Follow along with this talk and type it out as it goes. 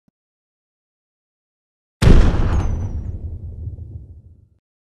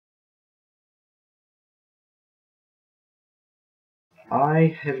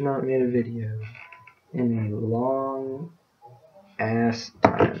I have not made a video in a long ass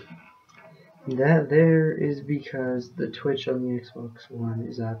time. That there is because the Twitch on the Xbox One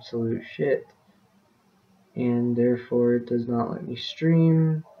is absolute shit, and therefore it does not let me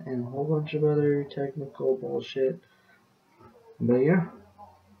stream and a whole bunch of other technical bullshit. But yeah,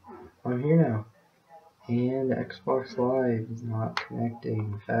 I'm here now, and Xbox Live is not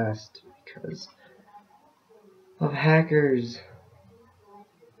connecting fast because of hackers.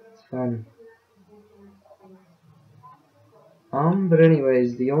 It's fun. But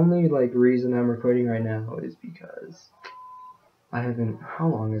anyways, the only reason I'm recording right now is because I haven't. How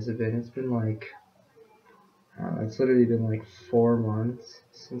long has it been? It's been it's literally been 4 months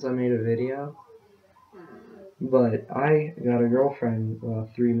since I made a video. But I got a girlfriend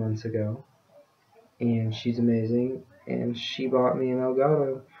 3 months ago, and she's amazing, and she bought me an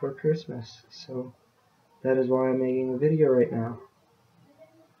Elgato for Christmas. So that is why I'm making a video right now.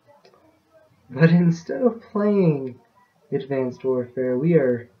 But instead of playing Advanced Warfare, we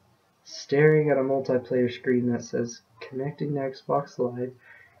are staring at a multiplayer screen that says connecting to Xbox Live,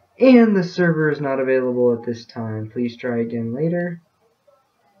 and the server is not available at this time. Please try again later.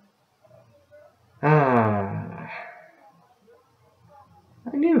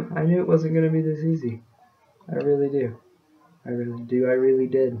 I knew it wasn't going to be this easy. I really do. I really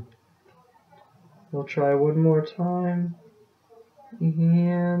did. We'll try one more time.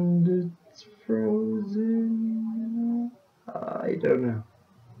 And it's frozen. I don't know.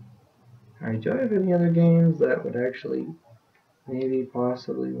 Alright, do I have any other games that would actually maybe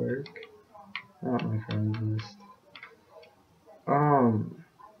possibly work? Not my friends list.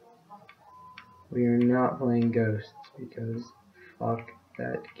 We are not playing Ghosts because fuck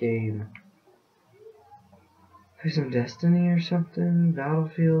that game. Play some Destiny or something?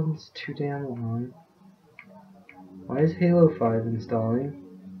 Battlefield's too damn long. Why is Halo 5 installing?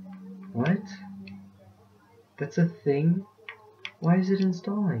 What? That's a thing? Why is it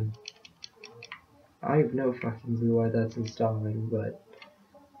installing? I have no fucking clue why that's installing, but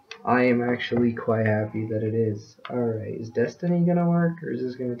I am actually quite happy that it is. Alright, is Destiny gonna work, or is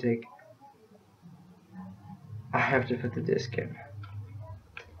this gonna take... I have to put the disc in.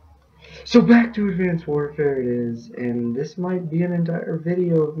 So back to Advanced Warfare it is, and this might be an entire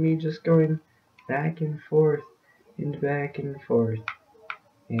video of me just going back and forth, and back and forth,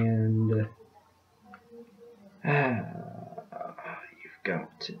 and you've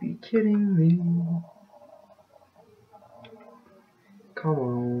got to be kidding me. Come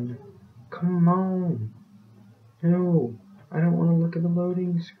on. Come on. No, I don't want to look at the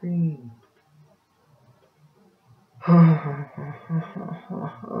loading screen.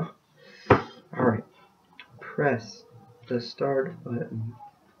 Alright. Press the start button.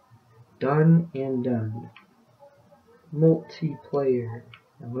 Done and done. Multiplayer.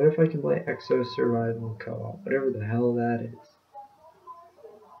 Now what if I can play Exo Survival Co-op? Whatever the hell that is.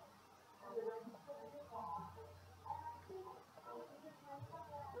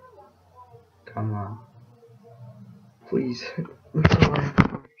 Come on. Please.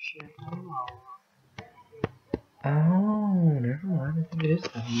 Oh, never mind. I think it is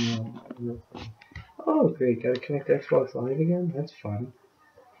time. Oh, great. Gotta connect to Xbox Live again? That's fun.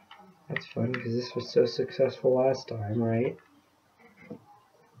 That's fun because this was so successful last time, right?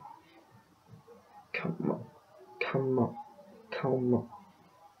 Come on. Come on. Come on.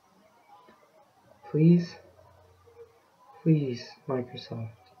 Please? Please,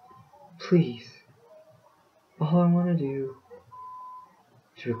 Microsoft. Please. All I want to do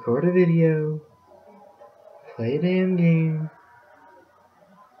is record a video, play a damn game,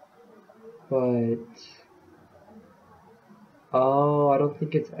 but... Oh, I don't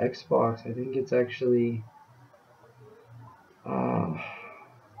think it's Xbox. I think it's actually...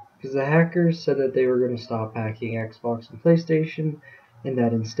 because the hackers said that they were going to stop hacking Xbox and PlayStation, and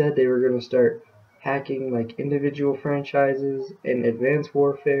that instead they were going to start hacking individual franchises, and Advanced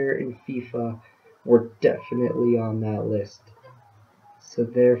Warfare and FIFA were definitely on that list. So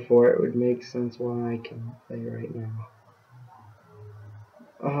therefore it would make sense why I can play right now.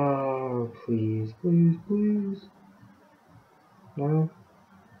 Oh, please, please, please. No?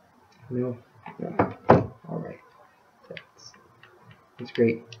 No? No. Alright. That's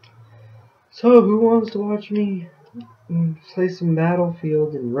great. So, who wants to watch me play some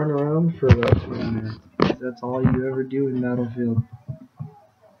Battlefield and run around for about 20 minutes? That's all you ever do in Battlefield.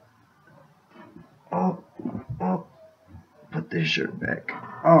 Oh, put this shirt back.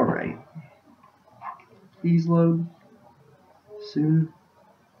 Alright. Please load. Soon.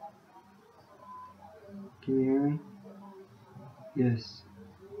 Can you hear me? Yes.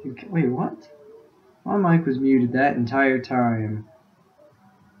 You can, wait, what? My mic was muted that entire time.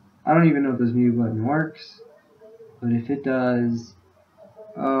 I don't even know if this mute button works, but if it does,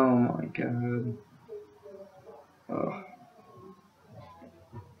 oh my god. Oh.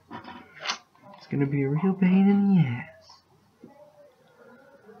 It's gonna be a real pain in the ass.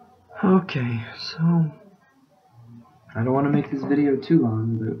 Okay, so I don't want to make this video too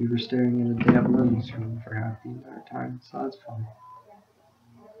long, but we were staring at a damn loading screen for half the entire time, so that's fine.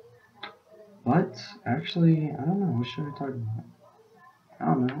 But, actually, I don't know, what should I talk about? I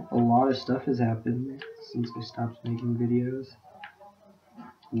don't know, a lot of stuff has happened since we stopped making videos.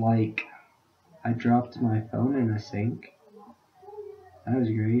 Like, I dropped my phone in a sink. That was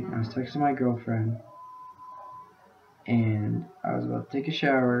great. I was texting my girlfriend, and I was about to take a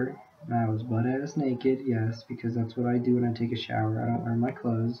shower, and I was butt-ass naked, yes, because that's what I do when I take a shower. I don't wear my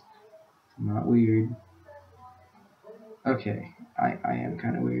clothes. I'm not weird. Okay, I am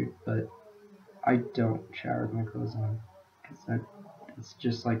kind of weird, but I don't shower with my clothes on, because it's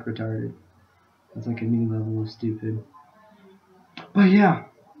just like retarded. It's like a new level of stupid. But yeah,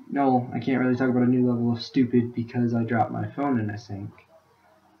 no, I can't really talk about a new level of stupid because I dropped my phone in a sink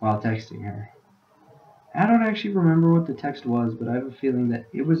while texting her. I don't actually remember what the text was, but I have a feeling that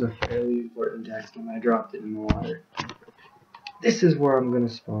it was a fairly important text and I dropped it in the water. This is where I'm gonna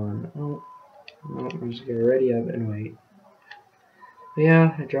spawn. Oh, no, I'm just gonna ready up and wait. But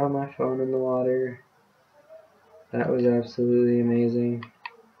yeah, I dropped my phone in the water. That was absolutely amazing.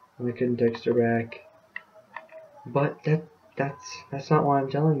 I couldn't text her back. But that's not why I'm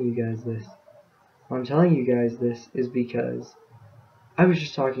telling you guys this. Why I'm telling you guys this is because I was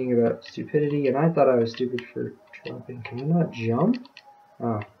just talking about stupidity, and I thought I was stupid for dropping. Can I not jump?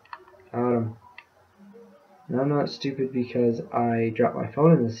 Oh, got him. And I'm not stupid because I dropped my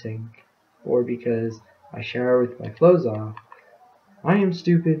phone in the sink, or because I shower with my clothes off. I am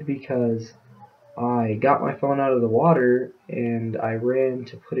stupid because I got my phone out of the water, and I ran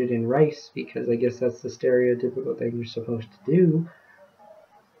to put it in rice, because I guess that's the stereotypical thing you're supposed to do.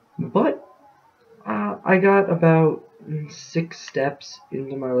 But I got about 6 steps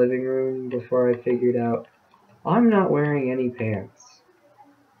into my living room before I figured out I'm not wearing any pants,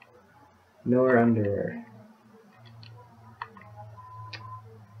 nor underwear.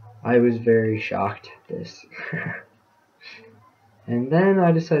 I was very shocked at this. And then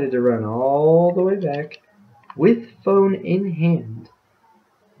I decided to run all the way back with phone in hand.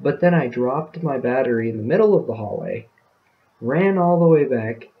 But then I dropped my battery in the middle of the hallway, ran all the way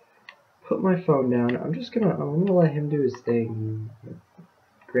back, put my phone down. I'm gonna let him do his thing.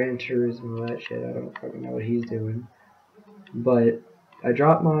 Gran Turismo, that shit. I don't fucking know what he's doing. But I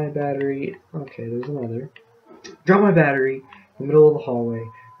dropped my battery. Okay, there's another. Dropped my battery in the middle of the hallway,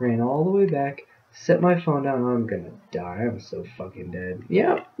 ran all the way back, set my phone down. I'm gonna die. I'm so fucking dead.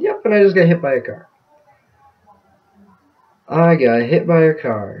 Yep, and I just got hit by a car. I got hit by a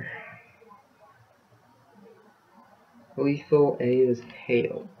car. Lethal A as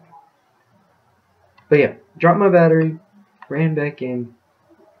hail. But yeah, dropped my battery, ran back in,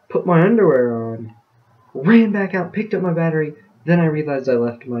 put my underwear on, ran back out, picked up my battery, then I realized I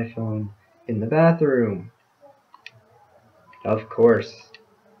left my phone in the bathroom. Of course.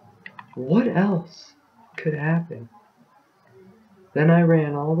 What else could happen? Then I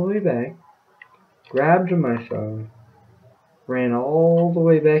ran all the way back, grabbed my phone, ran all the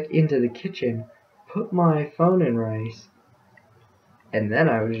way back into the kitchen, put my phone in rice, and then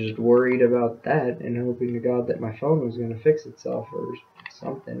I was just worried about that and hoping to God that my phone was going to fix itself or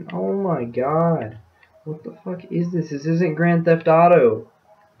something. Oh my god. What the fuck is this? This isn't Grand Theft Auto.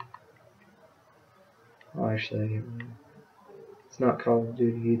 Oh, actually, it's not Call of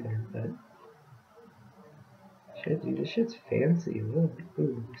Duty either, but shit, dude, this shit's fancy. Ooh,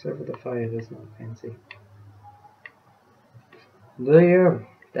 except for the fire, that's not fancy. But yeah,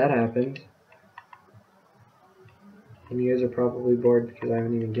 that happened. And you guys are probably bored because I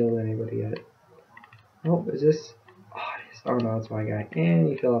haven't even killed anybody yet. Oh, is this? Oh, it is. Oh no, it's my guy. And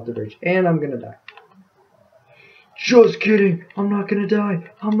he fell off the bridge. And I'm gonna die. Just kidding! I'm not gonna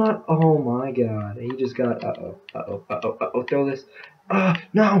die! I'm not. Oh my god. He just got. Throw this.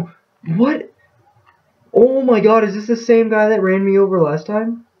 No! What? Oh my god, is this the same guy that ran me over last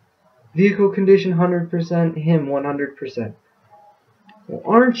time? Vehicle condition 100%, him 100%. Well,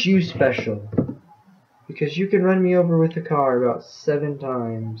 aren't you special? Because you can run me over with a car about 7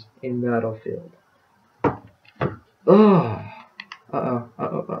 times in Battlefield. Ugh. No.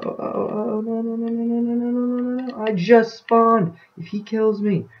 I just spawned. If he kills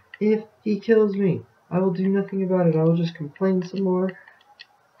me, I will do nothing about it. I will just complain some more.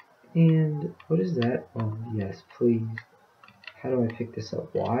 And what is that? Oh, yes, please. How do I pick this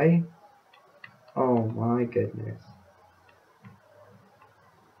up? Why? Oh my goodness.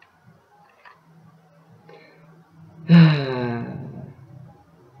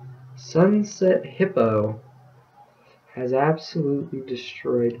 Sunset Hippo has absolutely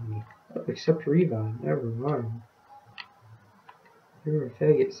destroyed me. Except Revive, never mind. You're a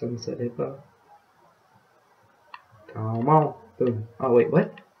faggot, Sunset Hippo. Come on. Boom. Oh, wait,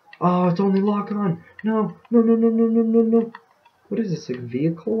 what? Oh, it's only lock on. No, no, no, no, no, no, no, no. What is this, like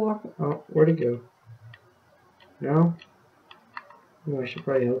vehicle lock? Oh, where'd it go? No? Oh, I should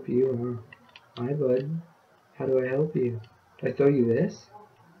probably help you, huh? Hi, bud. How do I help you? Do I throw you this?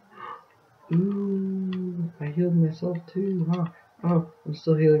 Ooh, I healed myself too, huh? Oh, I'm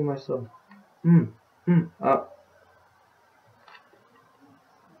still healing myself. Oh.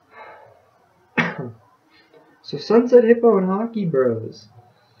 So Sunset Hippo and Hockey Bros.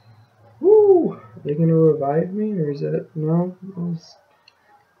 Woo! Are they gonna revive me, or is that no?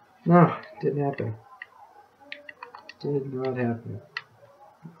 No, didn't happen. Did not happen.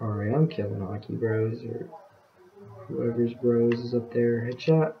 Alright, I'm killing Hockey Bros, or whoever's bros is up there.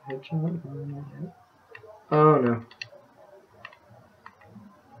 Headshot? Headshot? No, not yet. Oh no.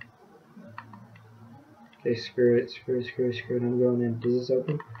 Okay, screw it, screw it, I'm going in. Does this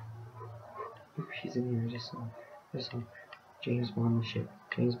open? Ooh, he's in here, just saw. James Bond the ship.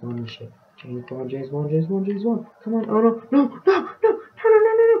 James Bond the ship. James Bond. Come on. Oh no.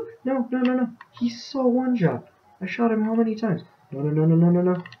 No. He saw one shot. I shot him how many times?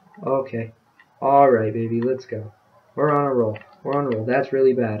 No. Okay. Alright, baby. Let's go. We're on a roll. That's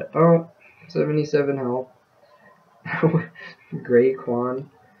really bad. Oh, 77 health. Great Quan.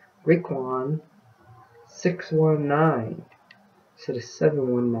 619. Instead of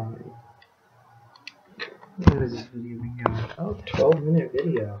 719. What is this video we got? Oh, 12-minute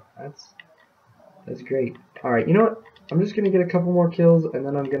video. That's great. Alright, you know what? I'm just gonna get a couple more kills and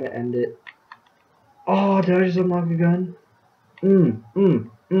then I'm gonna end it. Oh, did I just unlock a gun?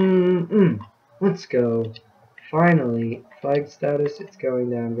 Let's go. Finally, flag status, it's going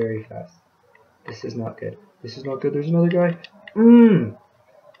down very fast. This is not good. There's another guy. Oh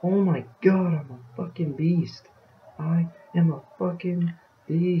my god, I'm a fucking beast. I am a fucking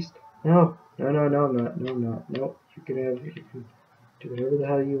beast. No, I'm not. No, you can do whatever the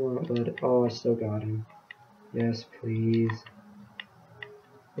hell you want, bud. Oh, I still got him. Yes, please.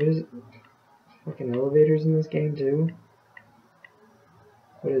 What is it? Fucking elevators in this game, too?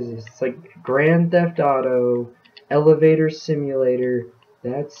 What is this? It's like Grand Theft Auto, Elevator Simulator.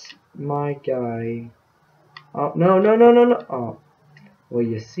 That's my guy. Oh, no. Oh. Well,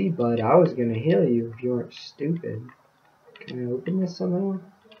 you see, bud, I was gonna heal you if you weren't stupid. Can I open this somehow?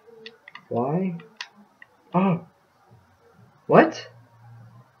 Why? Oh. What?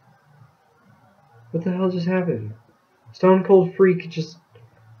 What the hell just happened? Stone Cold Freak just...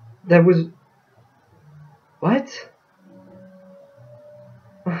 That was... What?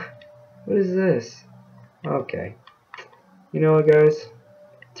 What is this? Okay. You know what, guys?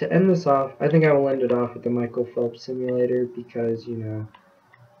 To end this off, I think I will end it off with the Michael Phelps Simulator because, you know,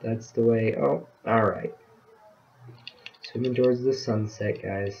 that's the way... Oh, alright. Swimming towards the sunset,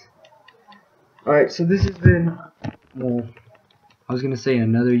 guys. Alright, so this has been... Well, I was going to say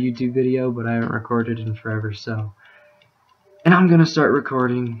another YouTube video, but I haven't recorded in forever, so... And I'm going to start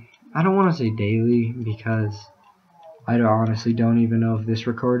recording. I don't want to say daily because I honestly don't even know if this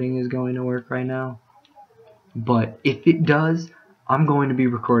recording is going to work right now. But if it does, I'm going to be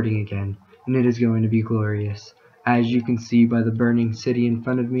recording again, and it is going to be glorious. As you can see by the burning city in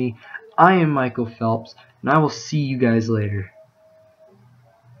front of me, I am Michael Phelps, and I will see you guys later.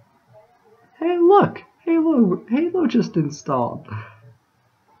 Hey look! Halo just installed.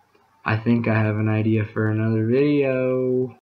 I think I have an idea for another video.